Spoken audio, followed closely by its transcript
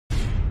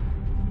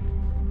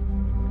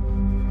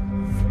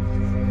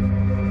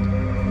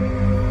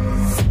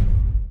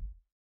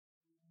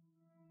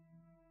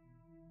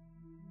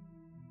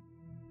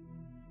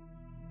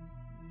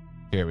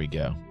we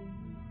go.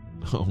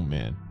 Oh,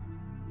 man.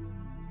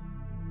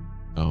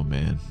 Oh,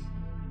 man.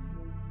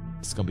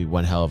 It's going to be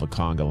one hell of a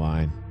conga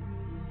line.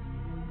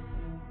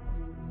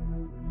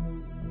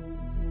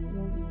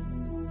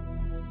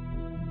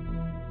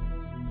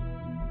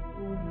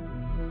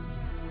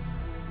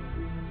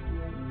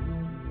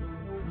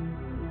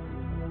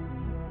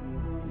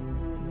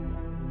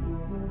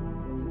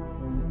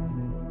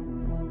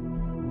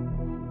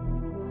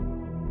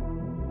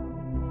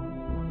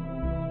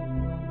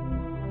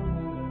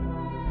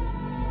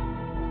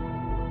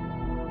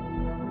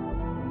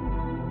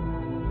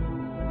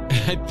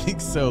 I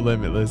think so,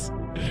 Limitless.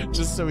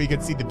 Just so we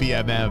can see the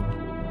BMM.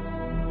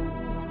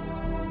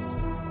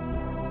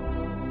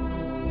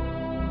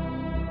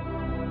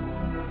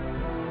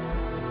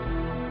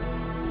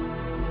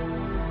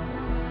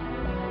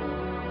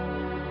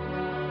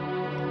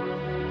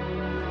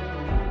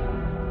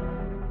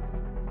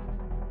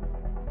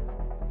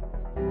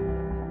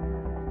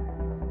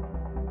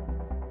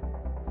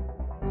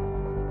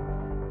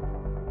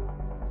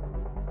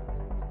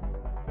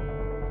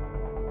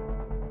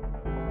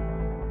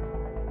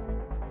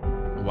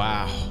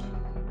 Wow,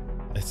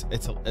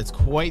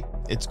 it's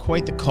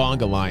quite the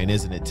conga line,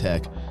 isn't it,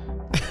 Tech?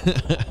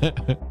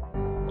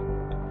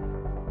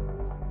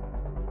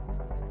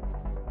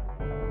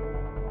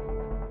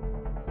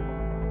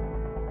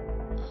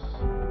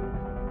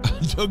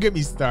 Don't get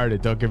me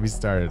started. Don't get me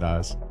started,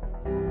 Oz.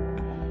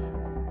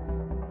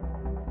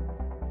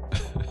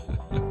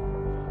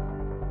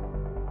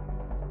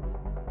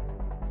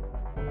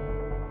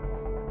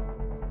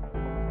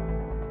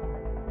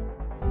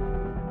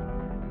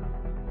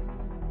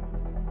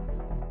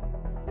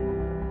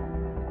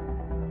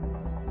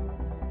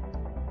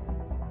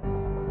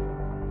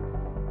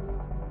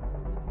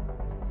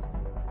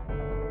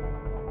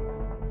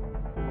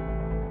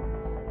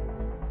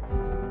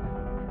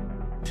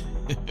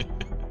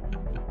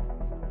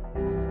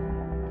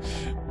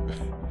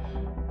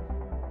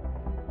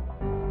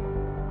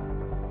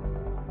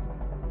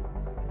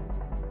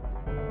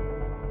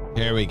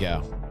 Here we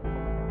go.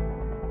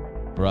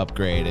 We're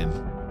upgrading.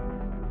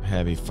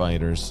 Heavy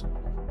fighters.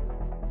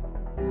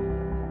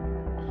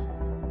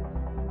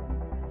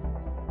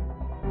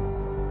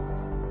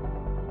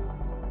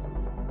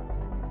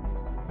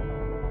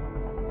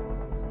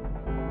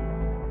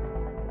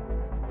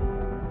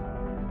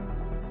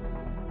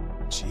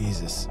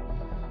 Jesus.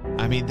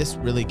 I mean, this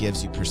really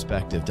gives you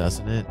perspective,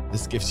 doesn't it?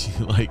 This gives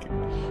you like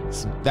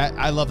that.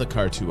 I love the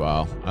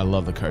Car2L. I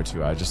love the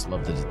Car2L. I just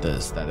love the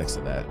aesthetics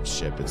of that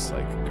ship. It's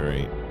like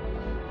great.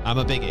 I'm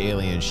a big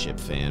alien ship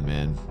fan,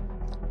 man.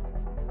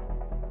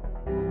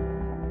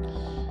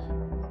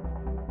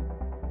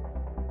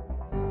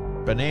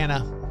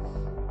 Banana.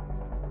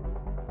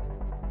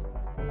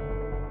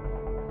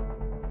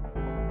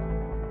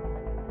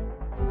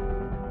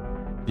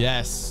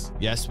 Yes.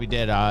 Yes, we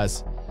did,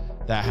 Oz.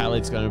 That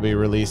Halleck's going to be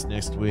released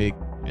next week.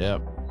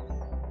 Yep.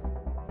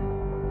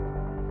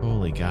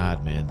 Holy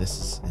God, man. This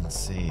is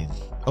insane.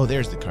 Oh,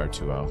 there's the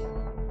Car2L.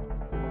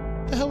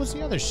 What the hell was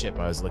the other ship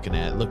I was looking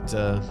at? It looked,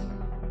 kind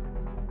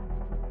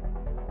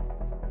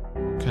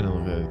of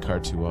looked like the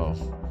Car2L.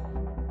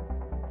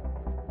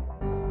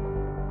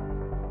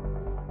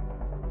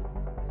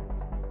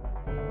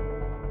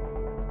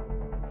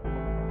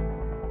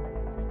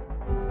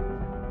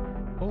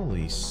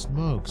 Holy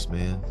smokes,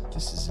 man.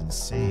 This is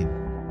insane.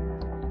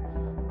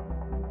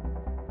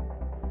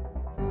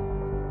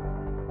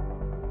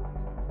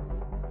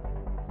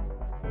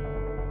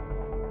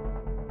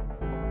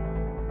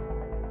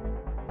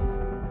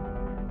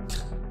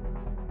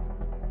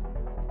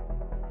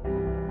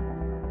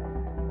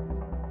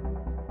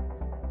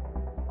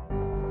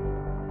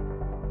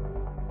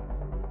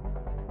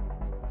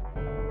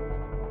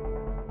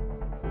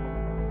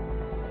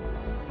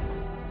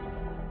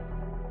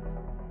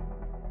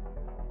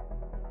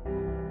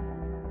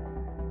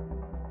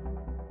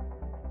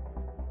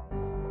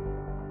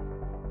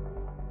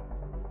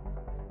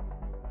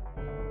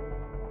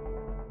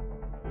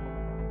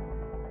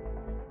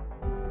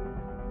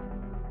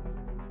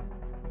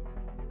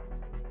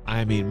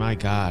 I mean, my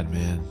God,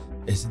 man.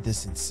 Isn't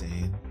this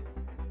insane?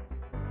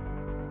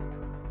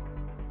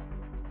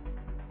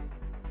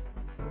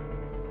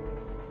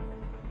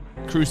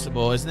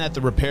 Crucible, isn't that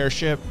the repair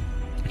ship?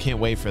 I can't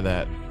wait for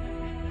that.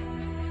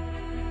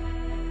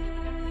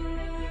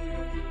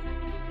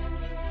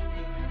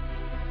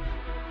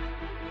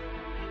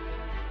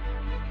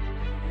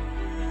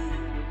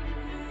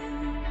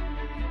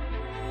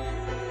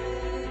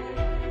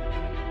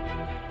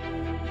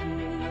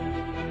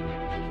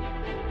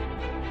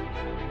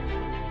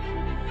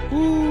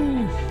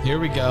 Ooh, here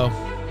we go.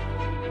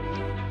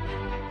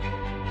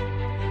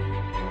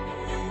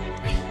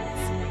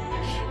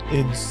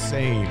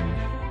 Insane.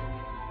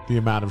 The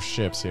amount of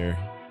ships here.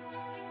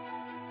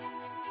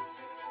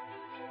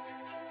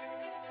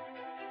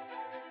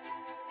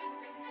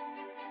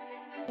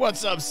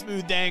 What's up,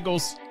 Smooth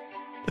Dangles?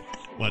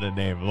 What a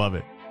name. Love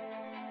it.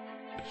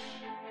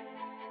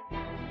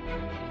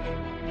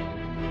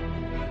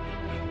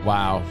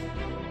 Wow.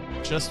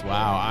 Just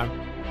wow.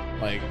 I'm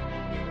like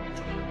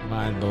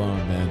Mind blown,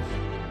 man.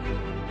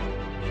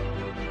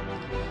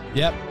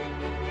 Yep.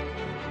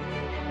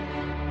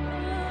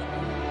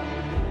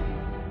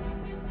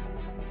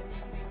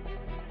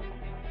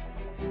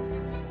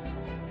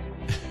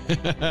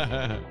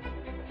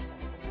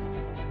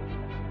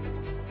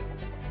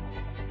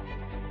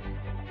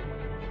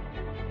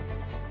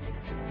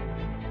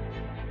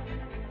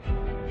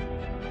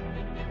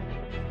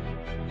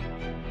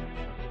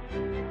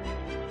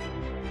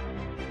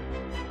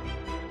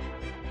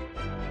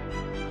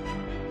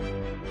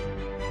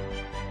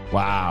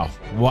 Wow.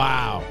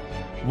 Wow.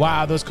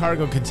 Wow. Those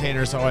cargo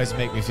containers always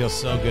make me feel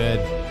so good.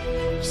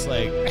 Just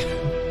like.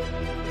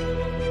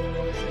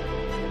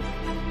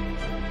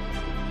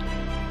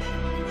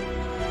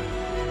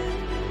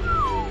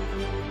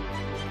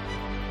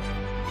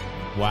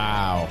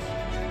 Wow.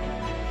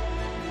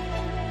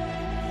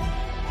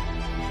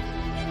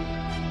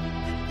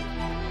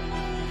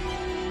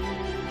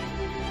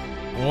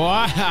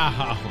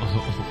 Wow.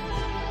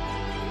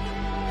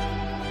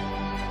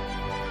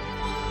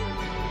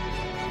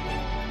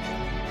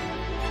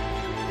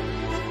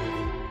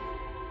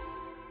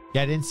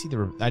 Yeah, I didn't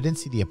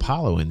see the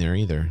Apollo in there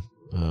either.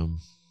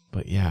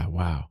 But yeah,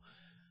 wow.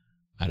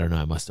 I don't know.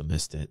 I must have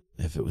missed it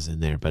if it was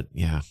in there. But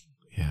yeah,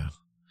 yeah.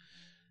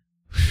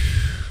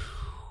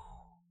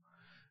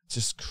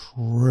 Just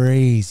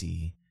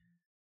crazy.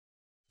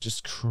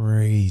 Just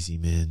crazy,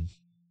 man.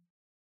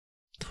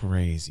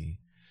 Crazy.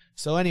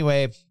 So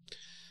anyway,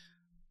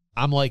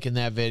 I'm liking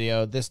that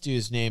video. This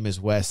dude's name is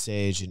Wes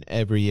Sage, and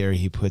every year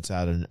he puts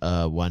out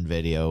one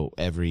video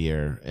every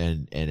year,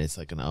 and it's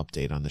like an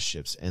update on the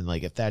ships. And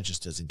like, if that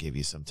just doesn't give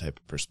you some type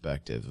of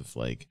perspective of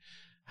like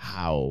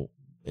how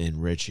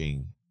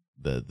enriching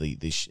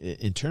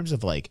in terms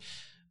of like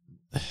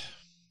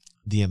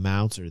the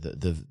amounts or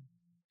the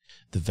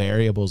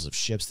variables of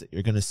ships that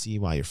you're gonna see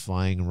while you're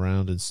flying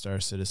around in Star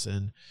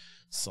Citizen,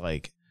 it's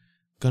like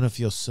gonna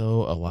feel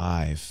so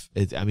alive.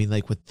 I mean,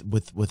 like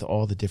with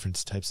all the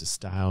different types of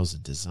styles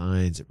and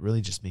designs, it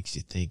really just makes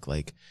you think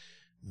like,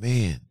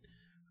 man,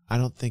 I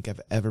don't think I've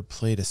ever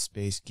played a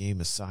space game,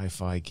 a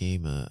sci-fi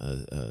game,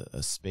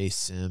 a space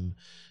sim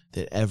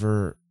that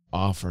ever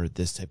offered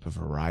this type of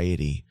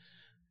variety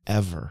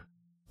ever.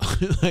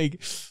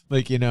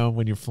 like, you know,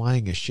 when you're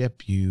flying a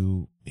ship,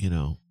 you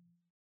know,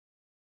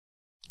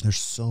 there's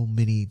so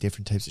many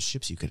different types of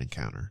ships you could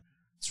encounter.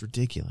 It's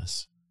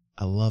ridiculous.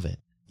 I love it.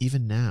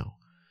 Even now,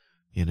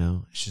 you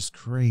know, it's just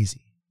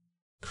crazy,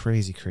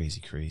 crazy, crazy,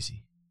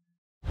 crazy.